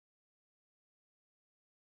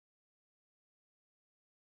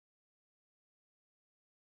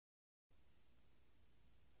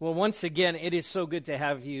Well, once again, it is so good to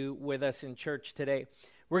have you with us in church today.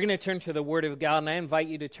 We're going to turn to the Word of God, and I invite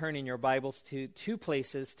you to turn in your Bibles to two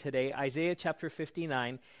places today, Isaiah chapter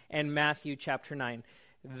 59 and Matthew chapter 9.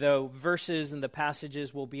 The verses and the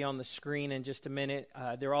passages will be on the screen in just a minute.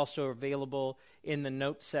 They're also available in the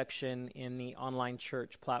notes section in the online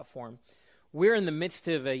church platform. We're in the midst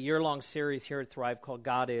of a year-long series here at Thrive called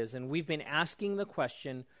God Is, and we've been asking the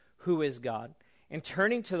question, who is God? And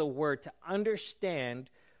turning to the Word to understand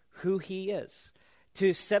who He is,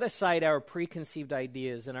 to set aside our preconceived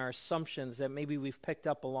ideas and our assumptions that maybe we've picked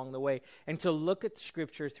up along the way, and to look at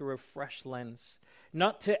Scripture through a fresh lens.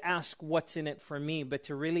 Not to ask what's in it for me, but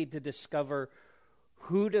to really to discover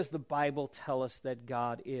who does the Bible tell us that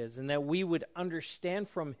God is, and that we would understand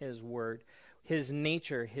from His Word, His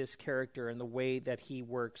nature, His character, and the way that He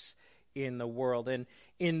works in the world. And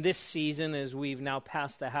in this season, as we've now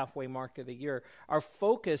passed the halfway mark of the year, our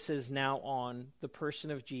focus is now on the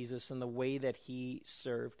person of Jesus and the way that He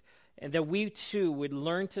served, and that we too would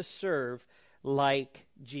learn to serve like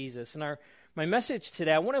Jesus. And my message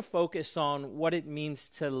today, I want to focus on what it means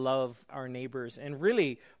to love our neighbors, and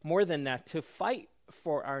really, more than that, to fight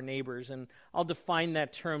for our neighbors. And I'll define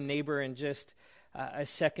that term neighbor in just a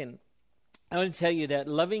second. I want to tell you that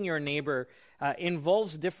loving your neighbor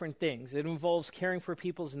involves different things. It involves caring for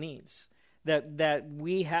people's needs, that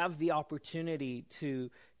we have the opportunity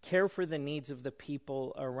to care for the needs of the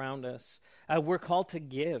people around us. We're called to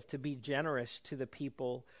give, to be generous to the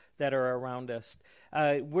people that are around us.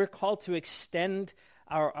 We're called to extend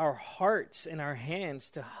our hearts and our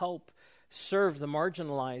hands to help serve the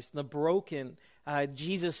marginalized, the broken.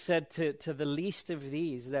 Jesus said to the least of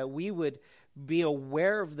these that we would be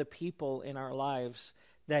aware of the people in our lives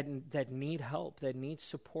that need help, that need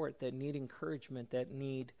support, that need encouragement, that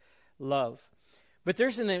need love. But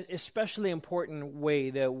there's an especially important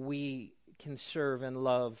way that we can serve and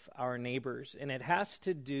love our neighbors, and it has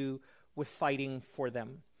to do with fighting for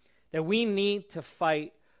them. That we need to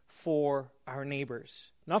fight for our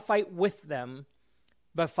neighbors. Not fight with them,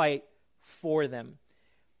 but fight for them.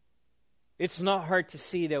 It's not hard to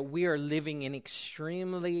see that we are living in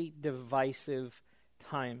extremely divisive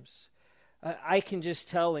times. I can just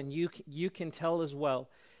tell, and you can tell as well,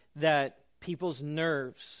 that people's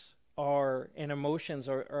nerves and emotions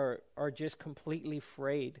are just completely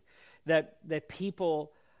frayed. That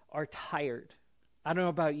people are tired. I don't know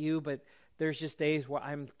about you, but there's just days where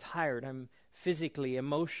I'm tired. I'm physically,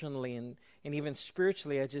 emotionally, and even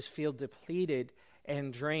spiritually, I just feel depleted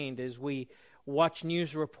and drained as we watch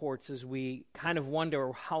news reports, as we kind of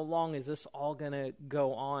wonder, how long is this all going to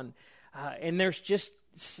go on? And there's just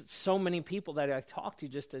so many people that I talk to,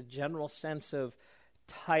 just a general sense of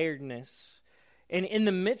tiredness. And in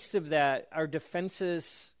the midst of that, our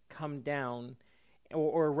defenses come down,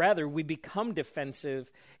 or rather, we become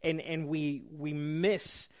defensive, and we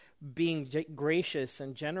miss being gracious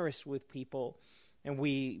and generous with people, and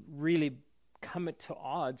we really come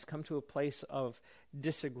to a place of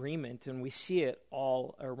disagreement, and we see it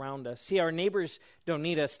all around us. See, our neighbors don't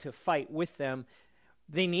need us to fight with them.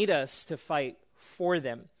 They need us to fight for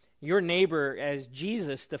them. Your neighbor, as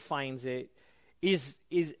Jesus defines it, is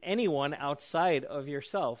anyone outside of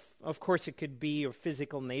yourself. Of course, it could be your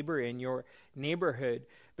physical neighbor in your neighborhood,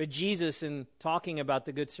 but Jesus, in talking about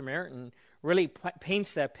the Good Samaritan, really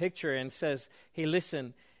paints that picture and says, hey,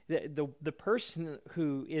 listen, the person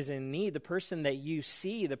who is in need, the person that you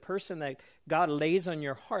see, the person that God lays on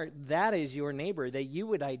your heart, that is your neighbor, that you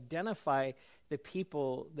would identify the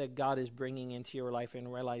people that God is bringing into your life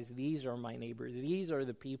and realize these are my neighbors. These are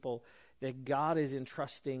the people that God is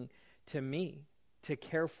entrusting to me to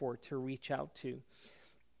care for, to reach out to.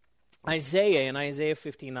 Isaiah, in Isaiah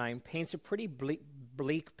 59, paints a pretty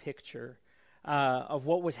bleak picture of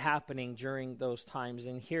what was happening during those times.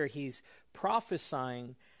 And here he's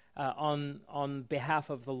prophesying on behalf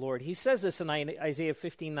of the Lord. He says this in Isaiah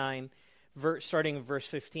 59, starting in verse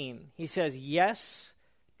 15. He says, yes,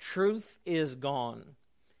 truth is gone,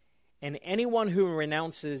 and anyone who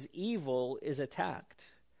renounces evil is attacked.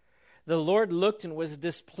 The Lord looked and was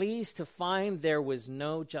displeased to find there was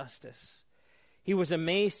no justice. He was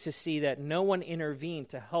amazed to see that no one intervened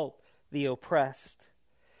to help the oppressed.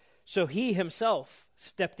 So he himself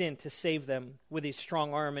stepped in to save them with his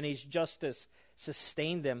strong arm, and his justice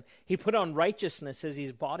sustained them. He put on righteousness as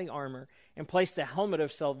his body armor and placed a helmet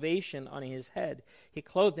of salvation on his head. He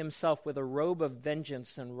clothed himself with a robe of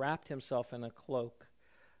vengeance and wrapped himself in a cloak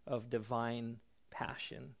of divine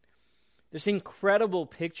passion. This incredible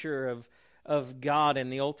picture of God in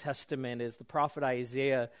the Old Testament, as the prophet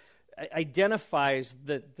Isaiah identifies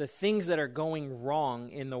the things that are going wrong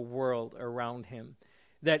in the world around him.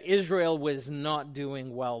 that Israel was not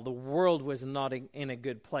doing well. The world was not in a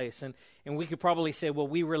good place. And we could probably say, well,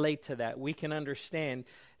 we relate to that. We can understand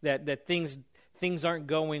that things aren't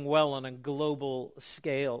going well on a global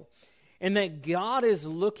scale. And that God is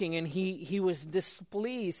looking, and he was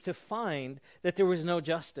displeased to find that there was no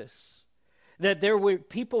justice. That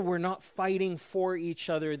people were not fighting for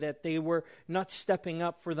each other, that they were not stepping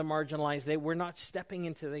up for the marginalized. They were not stepping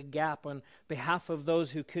into the gap on behalf of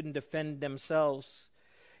those who couldn't defend themselves.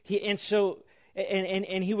 He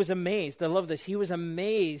was amazed. I love this. He was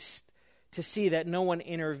amazed to see that no one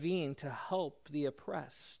intervened to help the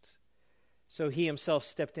oppressed. So he himself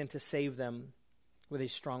stepped in to save them with a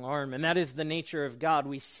strong arm. And that is the nature of God.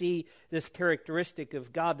 We see this characteristic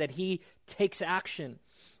of God, that he takes action,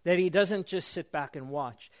 that he doesn't just sit back and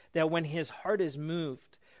watch, that when his heart is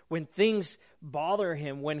moved, when things bother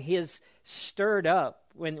him, when he is stirred up,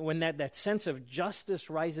 when that sense of justice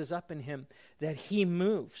rises up in him, that he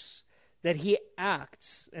moves, that he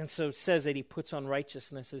acts. And so it says that he puts on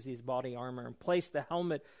righteousness as his body armor and placed the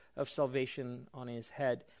helmet of salvation on his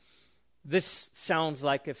head. This sounds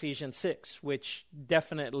like Ephesians 6, which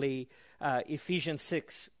definitely Ephesians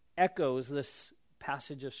 6 echoes this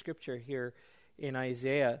passage of Scripture here in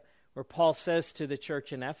Isaiah, where Paul says to the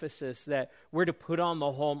church in Ephesus that we're to put on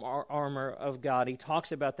the whole armor of God. He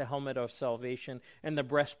talks about the helmet of salvation and the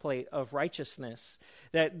breastplate of righteousness.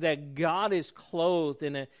 That God is clothed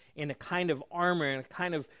in a kind of armor, in a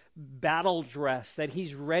kind of battle dress, that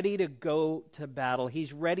he's ready to go to battle.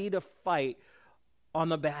 He's ready to fight on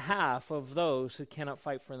the behalf of those who cannot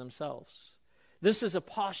fight for themselves. This is a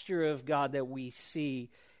posture of God that we see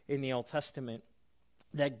in the Old Testament,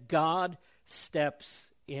 that God steps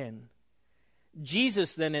in.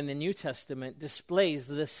 Jesus then in the New Testament displays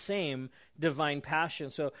the same divine passion.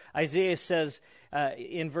 So Isaiah says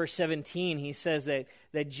in verse 17, he says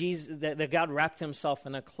that God wrapped himself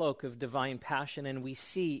in a cloak of divine passion, and we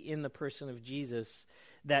see in the person of Jesus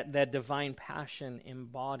that divine passion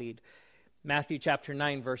embodied. Matthew chapter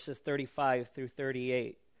 9, verses 35 through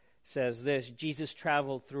 38 says this: Jesus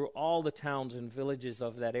traveled through all the towns and villages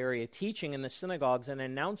of that area, teaching in the synagogues and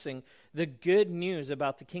announcing the good news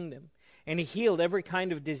about the kingdom. And he healed every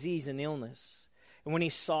kind of disease and illness. And when he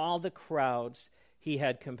saw the crowds, he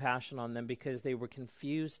had compassion on them because they were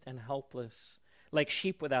confused and helpless, like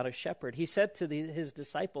sheep without a shepherd. He said to his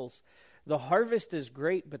disciples, "The harvest is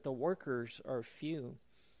great, but the workers are few.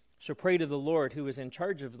 So pray to the Lord who is in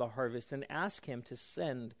charge of the harvest and ask him to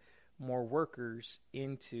send more workers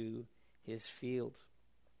into his field."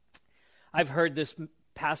 I've heard this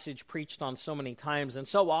passage preached on so many times, and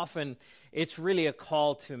so often it's really a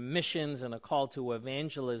call to missions and a call to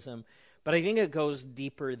evangelism, but I think it goes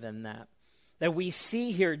deeper than that. That we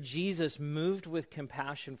see here Jesus moved with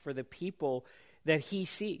compassion for the people that he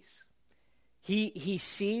sees. He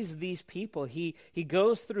sees these people. He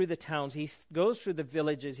goes through the towns. He goes through the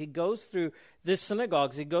villages. He goes through the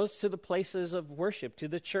synagogues. He goes to the places of worship, to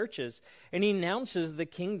the churches, and he announces the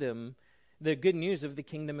kingdom, the good news of the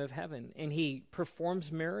kingdom of heaven, and he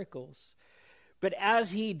performs miracles. But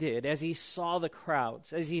as he did, as he saw the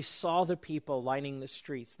crowds, as he saw the people lining the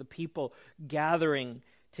streets, the people gathering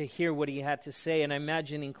to hear what he had to say, and I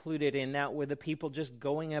imagine included in that were the people just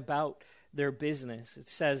going about their business. It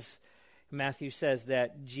says, Matthew says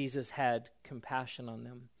that Jesus had compassion on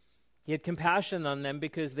them. He had compassion on them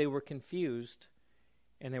because they were confused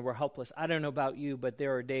and they were helpless. I don't know about you, but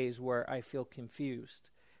there are days where I feel confused.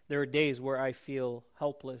 There are days where I feel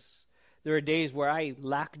helpless. There are days where I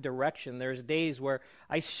lack direction. There's days where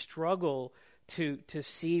I struggle to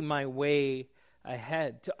see my way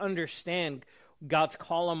ahead, to understand God's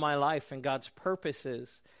call on my life and God's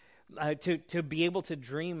purposes. To be able to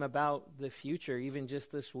dream about the future. Even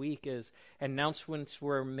just this week, as announcements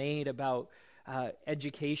were made about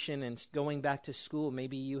education and going back to school.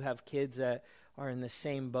 Maybe you have kids that are in the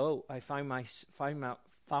same boat. I found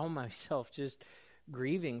myself just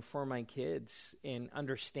grieving for my kids and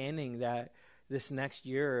understanding that this next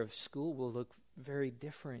year of school will look very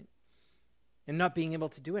different, and not being able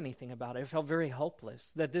to do anything about it. I felt very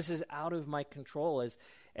helpless, that this is out of my control.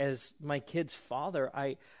 As my kid's father,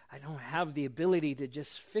 I don't have the ability to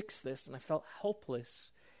just fix this, and I felt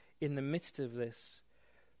helpless in the midst of this.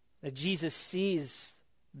 That Jesus sees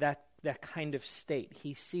that kind of state.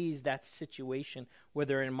 He sees that situation,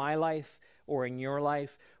 whether in my life or in your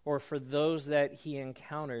life, or for those that he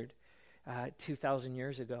encountered 2,000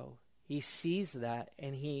 years ago. He sees that,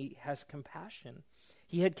 and he has compassion.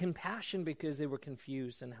 He had compassion because they were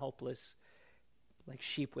confused and helpless, like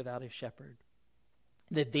sheep without a shepherd.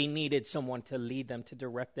 That they needed someone to lead them, to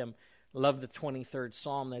direct them. Love the 23rd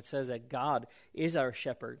Psalm that says that God is our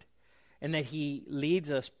shepherd, and that he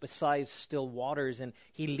leads us beside still waters, and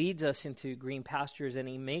he leads us into green pastures, and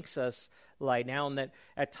he makes us lie down, that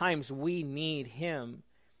at times we need him,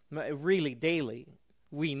 really daily,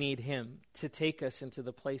 we need him to take us into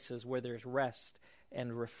the places where there's rest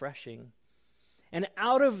and refreshing. And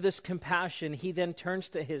out of this compassion, he then turns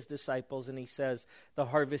to his disciples and he says, the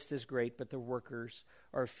harvest is great, but the workers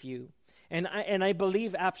are few. And I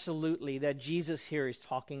believe absolutely that Jesus here is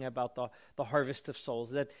talking about the harvest of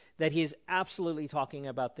souls, that he is absolutely talking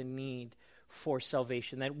about the need for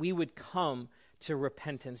salvation, that we would come to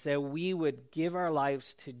repentance, that we would give our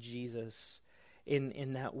lives to Jesus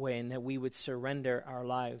in that way, and that we would surrender our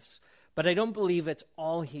lives. But I don't believe it's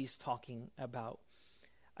all he's talking about.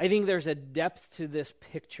 I think there's a depth to this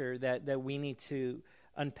picture that we need to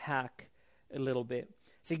unpack a little bit.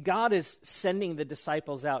 See, God is sending the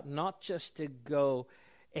disciples out not just to go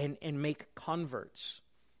and make converts.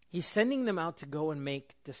 He's sending them out to go and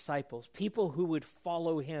make disciples, people who would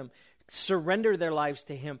follow him, surrender their lives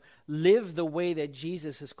to him, live the way that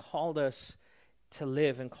Jesus has called us to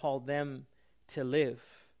live and called them to live,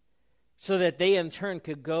 so that they in turn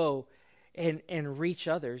could go and reach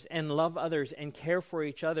others and love others and care for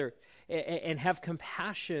each other and have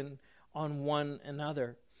compassion on one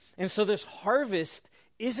another. And so this harvest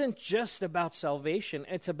isn't just about salvation,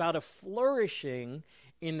 it's about a flourishing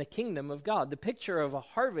in the kingdom of God. The picture of a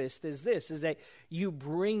harvest is this, is that you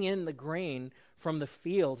bring in the grain from the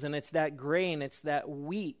fields, and it's that grain, it's that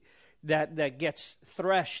wheat that gets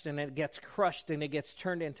threshed, and it gets crushed, and it gets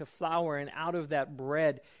turned into flour, and out of that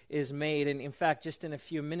bread is made. And in fact, just in a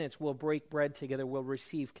few minutes, we'll break bread together, we'll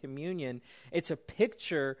receive communion. It's a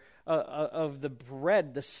picture of the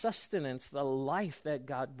bread, the sustenance, the life that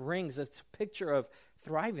God brings. It's a picture of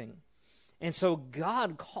thriving. And so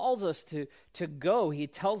God calls us to go. He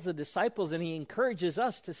tells the disciples, and he encourages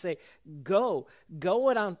us to say, go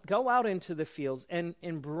out into the fields and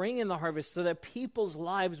bring in the harvest, so that people's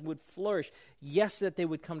lives would flourish. Yes, that they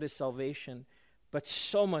would come to salvation, but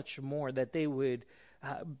so much more, that they would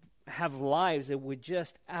have lives that would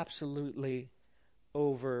just absolutely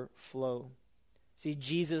overflow. See,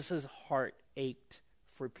 Jesus' heart ached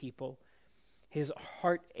for people. His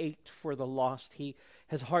heart ached for the lost.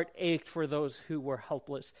 His heart ached for those who were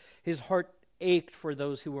helpless. His heart ached for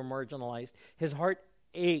those who were marginalized. His heart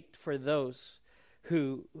ached for those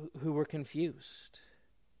who were confused.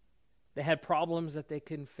 They had problems that they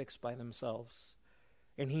couldn't fix by themselves.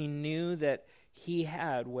 And he knew that he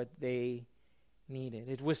had what they needed.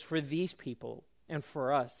 It was for these people and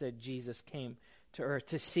for us that Jesus came to earth,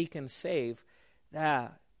 to seek and save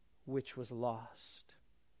that which was lost.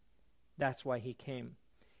 That's why he came.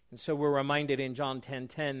 And so we're reminded in John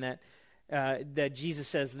 10:10 that Jesus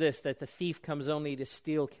says this, that the thief comes only to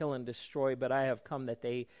steal, kill, and destroy, but I have come that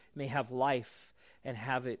they may have life and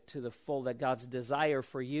have it to the full. That God's desire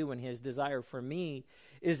for you and his desire for me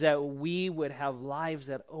is that we would have lives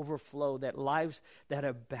that overflow, that lives that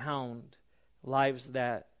abound, lives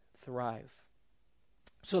that thrive.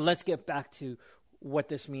 So let's get back to what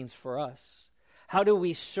this means for us. How do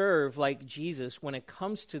we serve like Jesus when it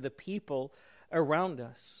comes to the people around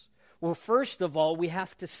us? Well, first of all, we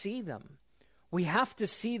have to see them. We have to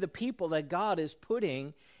see the people that God is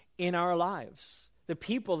putting in our lives, the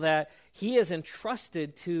people that he has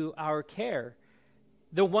entrusted to our care,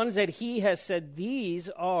 the ones that he has said, these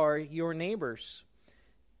are your neighbors.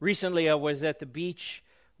 Recently, I was at the beach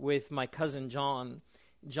with my cousin John.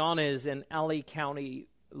 John is an LA County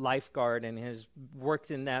lifeguard and has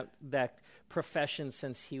worked in that profession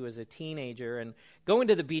since he was a teenager. And going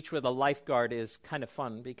to the beach with a lifeguard is kind of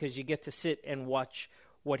fun because you get to sit and watch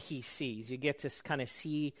what he sees. You get to kind of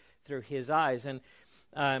see through his eyes. And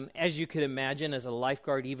as you could imagine, as a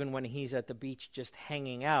lifeguard, even when he's at the beach just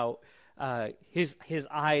hanging out, his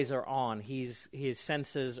eyes are on. His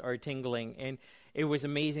senses are tingling. And it was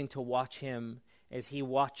amazing to watch him as he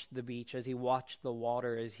watched the beach, as he watched the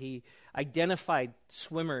water, as he identified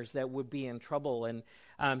swimmers that would be in trouble. And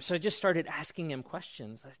so I just started asking him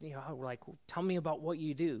questions. Like, tell me about what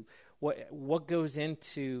you do. What goes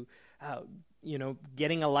into,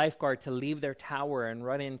 getting a lifeguard to leave their tower and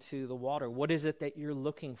run into the water? What is it that you're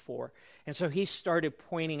looking for? And so he started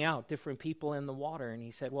pointing out different people in the water. And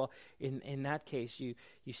he said, well, in that case, you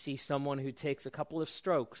see someone who takes a couple of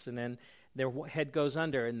strokes and then their head goes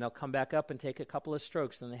under, and they'll come back up and take a couple of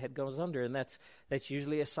strokes, and the head goes under, and that's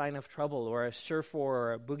usually a sign of trouble. Or a surfer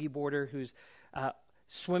or a boogie boarder who's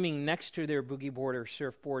swimming next to their boogie board or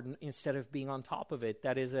surfboard instead of being on top of it.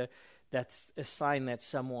 That's a sign that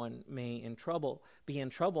someone may be in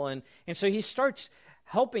trouble. And so he starts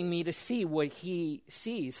helping me to see what he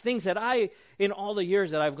sees. Things that I, in all the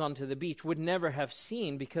years that I've gone to the beach, would never have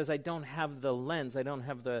seen because I don't have the lens. I don't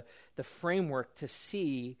have the framework to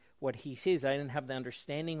see what he sees. I didn't have the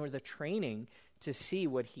understanding or the training to see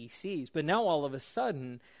what he sees. But now all of a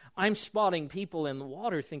sudden, I'm spotting people in the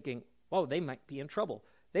water thinking, oh, they might be in trouble.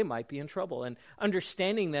 They might be in trouble. And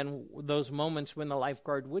understanding then those moments when the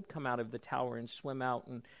lifeguard would come out of the tower and swim out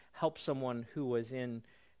and help someone who was in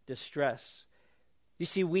distress. You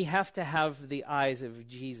see, we have to have the eyes of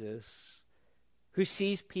Jesus, who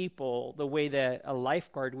sees people the way that a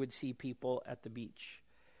lifeguard would see people at the beach.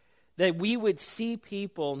 That we would see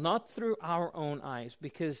people not through our own eyes,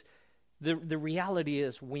 because the reality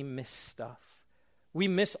is we miss stuff. We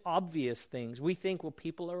miss obvious things. We think, well,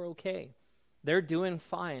 people are okay. They're doing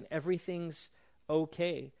fine. Everything's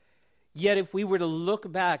okay. Yet if we were to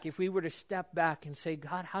look back, if we were to step back and say,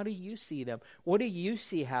 God, how do you see them? What do you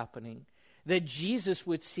see happening? That Jesus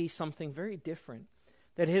would see something very different.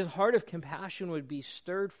 That his heart of compassion would be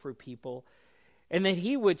stirred for people, and that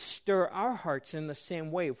he would stir our hearts in the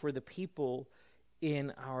same way for the people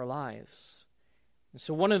in our lives. And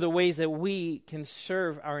so one of the ways that we can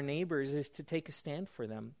serve our neighbors is to take a stand for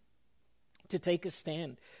them. To take a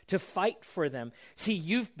stand, to fight for them. See,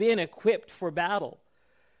 you've been equipped for battle.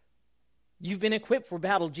 You've been equipped for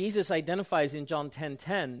battle. Jesus identifies in John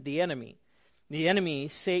 10:10 the enemy. The enemy,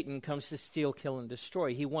 Satan, comes to steal, kill, and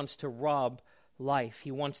destroy. He wants to rob life.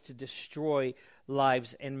 He wants to destroy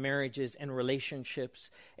lives and marriages and relationships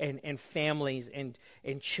and families and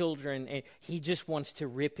children. And he just wants to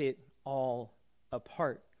rip it all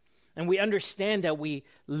apart. And we understand that we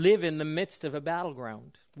live in the midst of a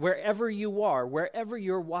battleground. Wherever you are, wherever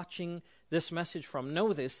you're watching this message from,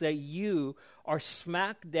 know this, that you are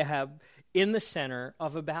smack dab in the center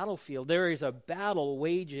of a battlefield. There is a battle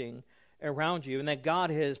waging around you, and that God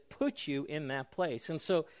has put you in that place. And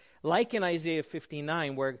so, like in Isaiah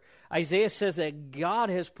 59, where Isaiah says that God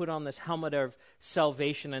has put on this helmet of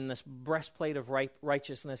salvation and this breastplate of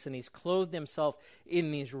righteousness, and he's clothed himself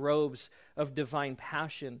in these robes of divine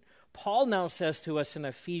passion. Paul now says to us in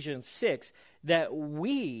Ephesians 6 that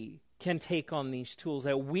we can take on these tools,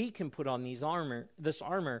 that we can put on this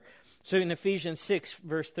armor. So in Ephesians 6,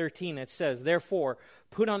 verse 13, it says, therefore,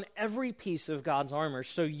 put on every piece of God's armor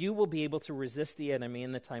so you will be able to resist the enemy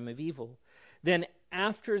in the time of evil. Then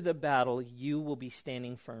after the battle, you will be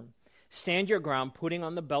standing firm. Stand your ground, putting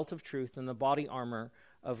on the belt of truth and the body armor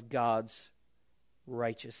of God's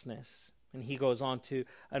righteousness. And he goes on to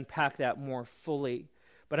unpack that more fully.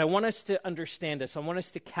 But I want us to understand this. I want us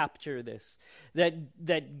to capture this.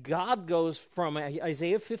 That God goes from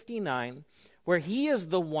Isaiah 59, where he is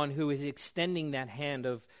the one who is extending that hand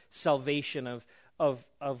of salvation, of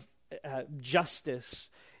justice,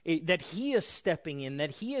 that he is stepping in,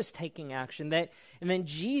 that he is taking action. And then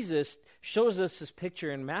Jesus shows us this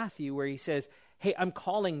picture in Matthew where he says, hey, I'm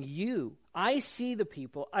calling you. I see the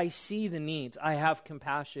people. I see the needs. I have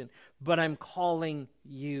compassion, but I'm calling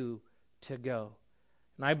you to go.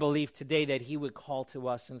 And I believe today that he would call to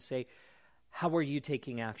us and say, how are you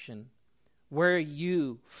taking action? Where are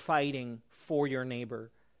you fighting for your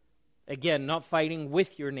neighbor? Again, not fighting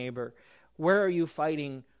with your neighbor. Where are you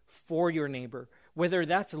fighting for your neighbor? Whether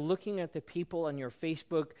that's looking at the people on your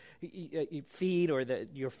Facebook feed or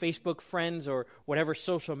your Facebook friends or whatever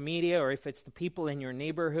social media, or if it's the people in your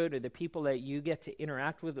neighborhood or the people that you get to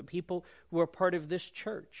interact with, the people who are part of this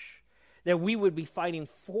church, that we would be fighting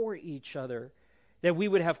for each other, that we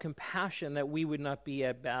would have compassion, that we would not be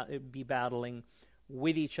battling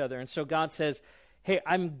with each other. And so God says, hey,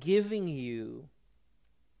 I'm giving you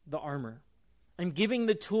the armor. I'm giving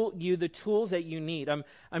you the tools that you need. I'm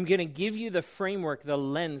going to give you the framework, the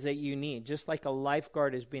lens that you need, just like a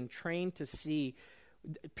lifeguard has been trained to see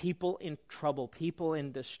people in trouble, people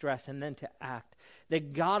in distress, and then to act.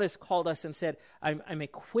 That God has called us and said, I'm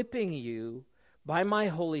equipping you by my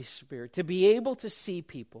Holy Spirit to be able to see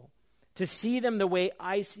people, to see them the way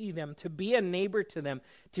I see them, to be a neighbor to them,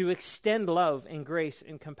 to extend love and grace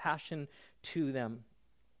and compassion to them,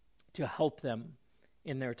 to help them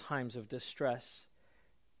in their times of distress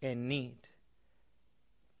and need.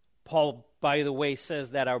 Paul, by the way, says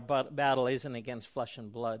that our battle isn't against flesh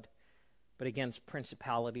and blood, but against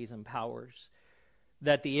principalities and powers.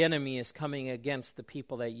 That the enemy is coming against the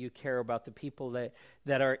people that you care about, the people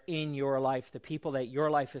that are in your life, the people that your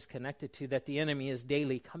life is connected to, that the enemy is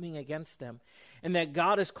daily coming against them. And that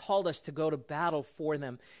God has called us to go to battle for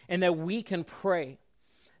them, and that we can pray,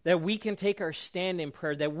 that we can take our stand in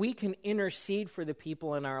prayer, that we can intercede for the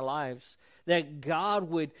people in our lives, that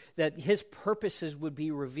that his purposes would be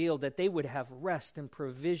revealed, that they would have rest and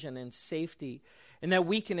provision and safety, and that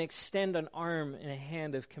we can extend an arm and a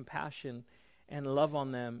hand of compassion and love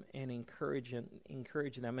on them and encourage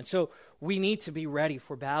them. And so we need to be ready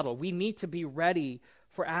for battle. We need to be ready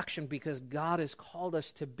for action because God has called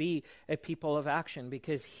us to be a people of action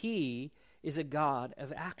because He is a God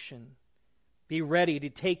of action. Be ready to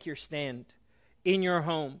take your stand in your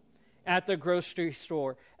home, at the grocery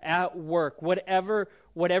store, at work, whatever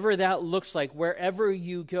that looks like, wherever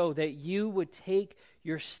you go, that you would take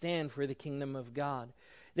your stand for the kingdom of God.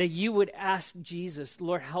 That you would ask Jesus,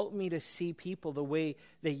 Lord, help me to see people the way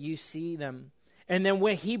that you see them. And then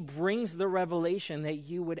when He brings the revelation, that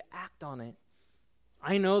you would act on it.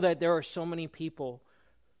 I know that there are so many people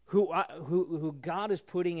who God is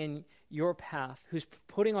putting in your path, who's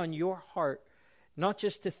putting on your heart, not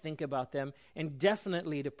just to think about them, and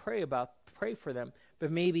definitely to pray for them,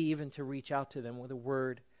 but maybe even to reach out to them with a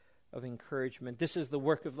word of encouragement. This is the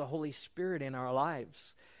work of the Holy Spirit in our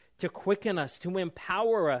lives, to quicken us, to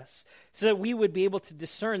empower us, so that we would be able to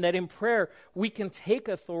discern that in prayer we can take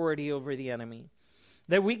authority over the enemy,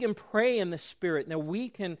 that we can pray in the Spirit, that we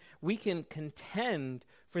can contend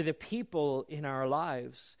for the people in our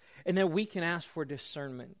lives, and that we can ask for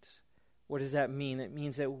discernment. What does that mean? It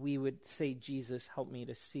means that we would say, Jesus, help me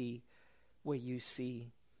to see what you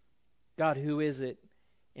see. God, who is it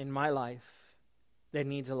in my life that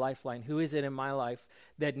needs a lifeline? Who is it in my life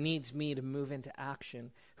that needs me to move into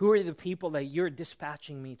action? Who are the people that you're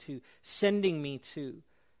dispatching me to, sending me to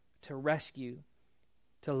rescue,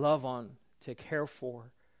 to love on, to care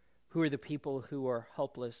for? Who are the people who are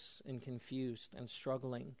helpless and confused and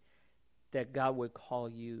struggling that God would call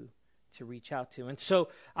you to reach out to? And so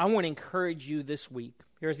I want to encourage you this week.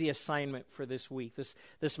 Here's the assignment for this week.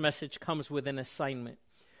 This message comes with an assignment.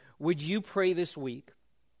 Would you pray this week?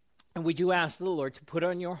 And would you ask the Lord to put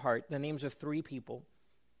on your heart the names of 3 people?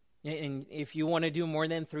 And if you want to do more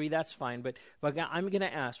than 3, that's fine. But I'm going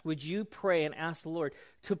to ask, would you pray and ask the Lord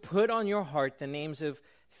to put on your heart the names of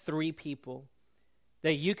 3 people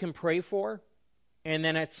that you can pray for? And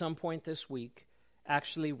then at some point this week,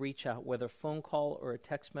 actually reach out, whether phone call or a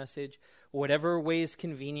text message, whatever way is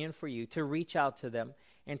convenient for you, to reach out to them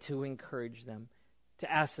and to encourage them, to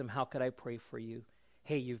ask them, how could I pray for you?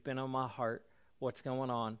 Hey, you've been on my heart. What's going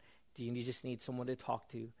on? Do you just need someone to talk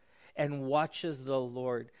to? And watch as the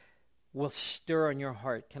Lord will stir on your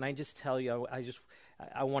heart. Can I just tell you,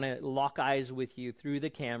 I want to lock eyes with you through the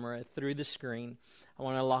camera, through the screen. I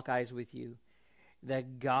want to lock eyes with you,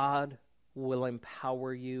 that God will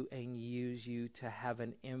empower you and use you to have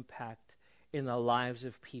an impact in the lives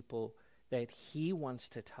of people that He wants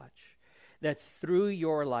to touch, that through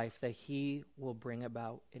your life that He will bring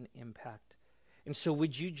about an impact. And so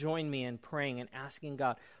would you join me in praying and asking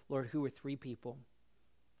God, Lord, who are 3 people?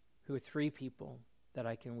 Who are 3 people that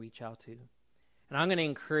I can reach out to? And I'm going to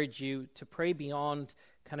encourage you to pray beyond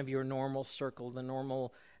kind of your normal circle, the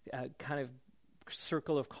normal kind of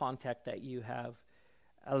circle of contact that you have.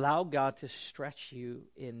 Allow God to stretch you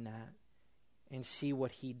in that and see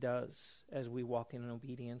what He does as we walk in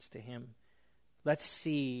obedience to Him. Let's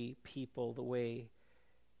see people the way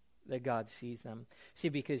that God sees them. See,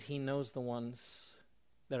 because He knows the ones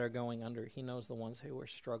that are going under. He knows the ones who are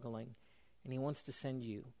struggling. And He wants to send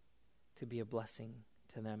you to be a blessing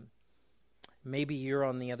to them. Maybe you're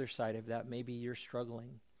on the other side of that. Maybe you're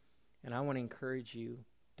struggling. And I want to encourage you,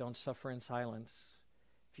 don't suffer in silence.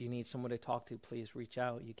 If you need someone to talk to, please reach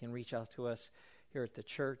out. You can reach out to us here at the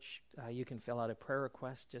church. You can fill out a prayer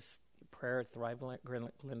request, just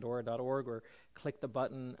prayer@thriveglendora.org, or click the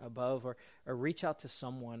button above, or reach out to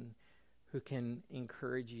someone who can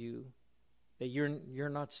encourage you that you're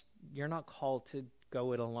not called to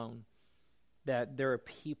go it alone, that there are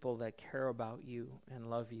people that care about you and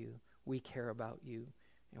love you. We care about you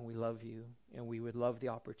and we love you, and we would love the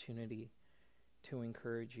opportunity to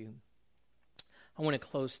encourage you. I want to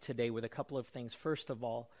close today with a couple of things. First of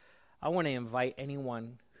all, I want to invite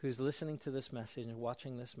anyone who's listening to this message and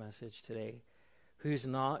watching this message today who's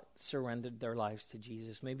not surrendered their lives to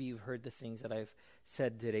Jesus. Maybe you've heard the things that I've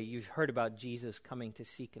said today. You've heard about Jesus coming to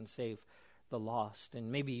seek and save the lost.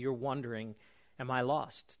 And maybe you're wondering, am I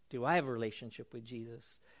lost? Do I have a relationship with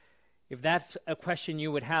Jesus? If that's a question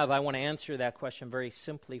you would have, I want to answer that question very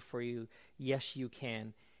simply for you. Yes, you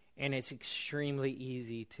can. And it's extremely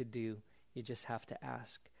easy to do. You just have to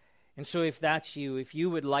ask. And so if that's you, if you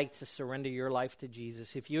would like to surrender your life to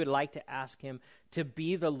Jesus, if you would like to ask Him to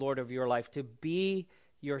be the Lord of your life, to be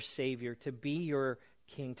your Savior, to be your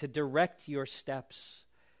King, to direct your steps,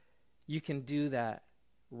 you can do that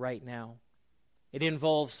right now. It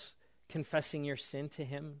involves confessing your sin to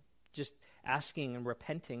Him, just asking and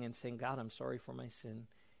repenting and saying, God, I'm sorry for my sin,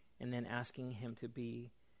 and then asking Him to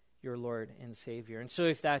be your Lord and Savior. And so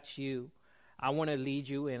if that's you, I want to lead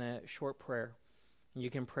you in a short prayer. You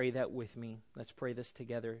can pray that with me. Let's pray this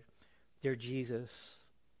together. Dear Jesus,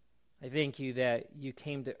 I thank you that you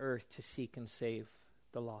came to earth to seek and save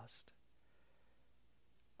the lost.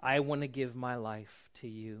 I want to give my life to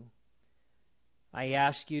you. I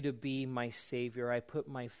ask you to be my Savior. I put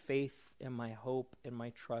my faith and my hope and my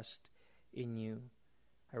trust in you.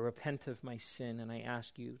 I repent of my sin and I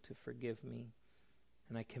ask you to forgive me.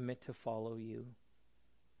 And I commit to follow you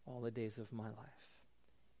all the days of my life.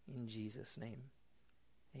 In Jesus' name,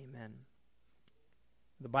 amen.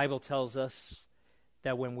 The Bible tells us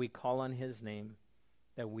that when we call on his name,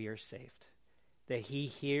 that we are saved. That he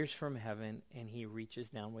hears from heaven and he reaches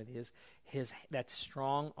down with his that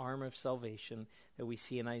strong arm of salvation that we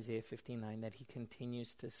see in Isaiah 59, that he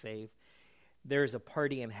continues to save. There's a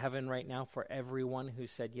party in heaven right now for everyone who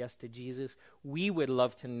said yes to Jesus. We would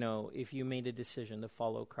love to know if you made a decision to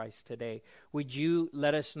follow Christ today. Would you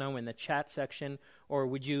let us know in the chat section, or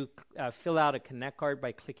would you fill out a Connect card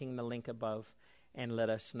by clicking the link above and let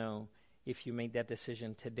us know if you made that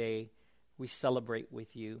decision today? We celebrate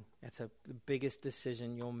with you. That's the biggest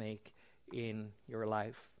decision you'll make in your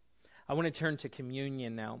life. I want to turn to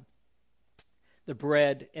communion now. The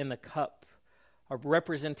bread and the cup are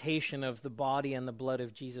representation of the body and the blood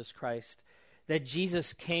of Jesus Christ. That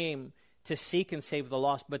Jesus came to seek and save the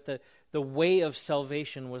lost, but the way of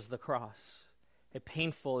salvation was the cross, a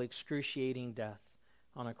painful, excruciating death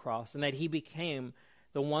on a cross, and that he became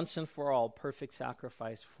the once and for all perfect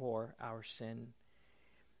sacrifice for our sin.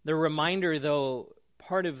 The reminder, though,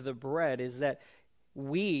 part of the bread is that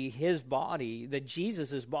his body, that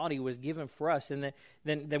Jesus' body was given for us, and that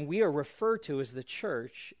then we are referred to as the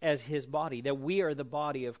church, as his body, that we are the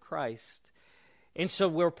body of Christ. And so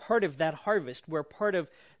we're part of that harvest. We're part of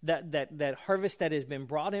that harvest that has been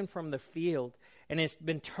brought in from the field, and it's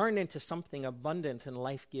been turned into something abundant and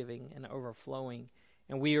life-giving and overflowing.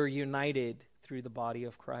 And we are united through the body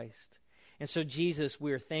of Christ. And so, Jesus,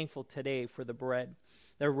 we are thankful today for the bread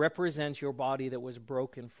that represents your body that was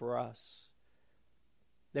broken for us,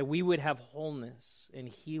 that we would have wholeness and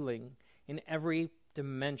healing in every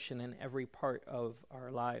dimension and every part of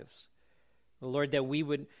our lives. Lord, that we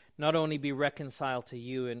would not only be reconciled to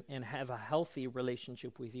you and have a healthy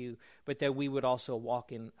relationship with you, but that we would also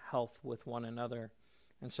walk in health with one another.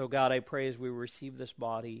 And so, God, I pray as we receive this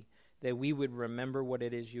body, that we would remember what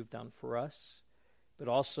it is you've done for us, but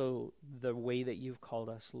also the way that you've called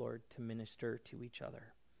us, Lord, to minister to each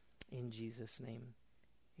other. In Jesus' name,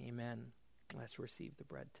 amen. Let's receive the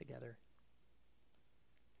bread together.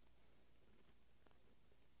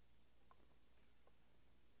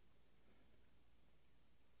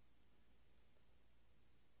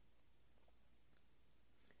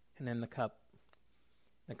 And then the cup.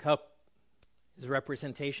 The cup is a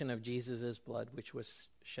representation of Jesus' blood, which was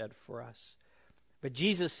shed for us. But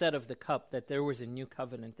Jesus said of the cup that there was a new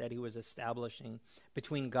covenant that he was establishing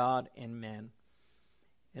between God and man.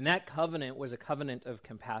 And that covenant was a covenant of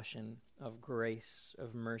compassion, of grace,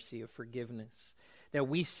 of mercy, of forgiveness. That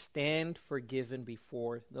we stand forgiven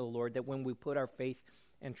before the Lord, that when we put our faith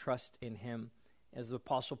and trust in him, as the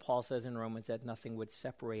Apostle Paul says in Romans, that nothing would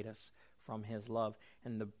separate us from his love.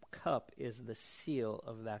 And the cup is the seal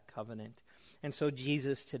of that covenant. And so,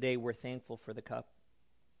 Jesus, today we're thankful for the cup.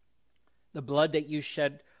 The blood that you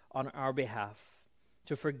shed on our behalf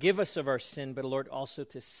to forgive us of our sin, but Lord, also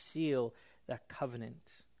to seal that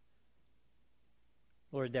covenant.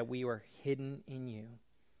 Lord, that we are hidden in you.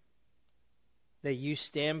 That you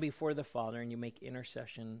stand before the Father and you make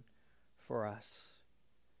intercession for us.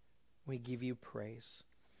 We give you praise.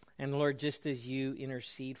 And Lord, just as you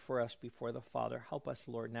intercede for us before the Father, help us,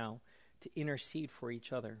 Lord, now to intercede for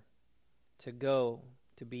each other, to go,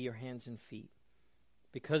 to be your hands and feet,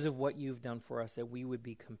 because of what you've done for us, that we would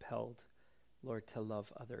be compelled, Lord, to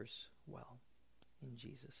love others well. In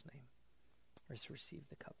Jesus' name, let's receive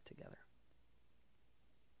the cup together.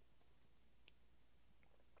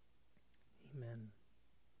 Amen.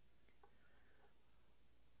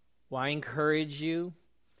 Well, I encourage you,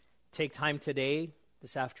 take time today,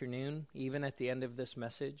 this afternoon, even at the end of this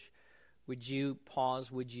message, would you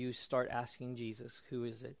pause, would you start asking Jesus, who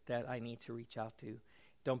is it that I need to reach out to?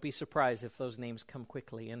 Don't be surprised if those names come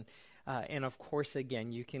quickly. And of course,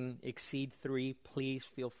 again, you can exceed 3. Please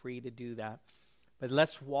feel free to do that. But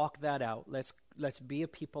let's walk that out. Let's be a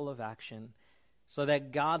people of action so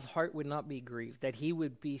that God's heart would not be grieved, that he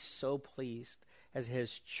would be so pleased as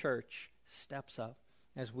his church steps up,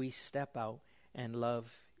 as we step out and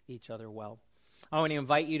love each other well. I want to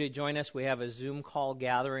invite you to join us. We have a Zoom call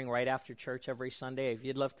gathering right after church every Sunday. If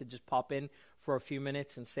you'd love to just pop in for a few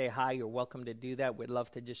minutes and say hi, you're welcome to do that. We'd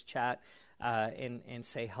love to just chat and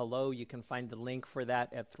say hello. You can find the link for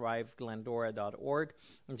that at thriveglendora.org,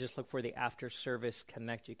 and just look for the After Service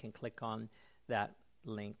Connect. You can click on that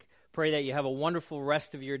link. Pray that you have a wonderful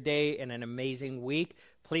rest of your day and an amazing week.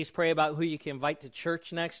 Please pray about who you can invite to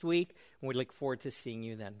church next week, and we look forward to seeing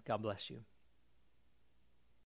you then. God bless you.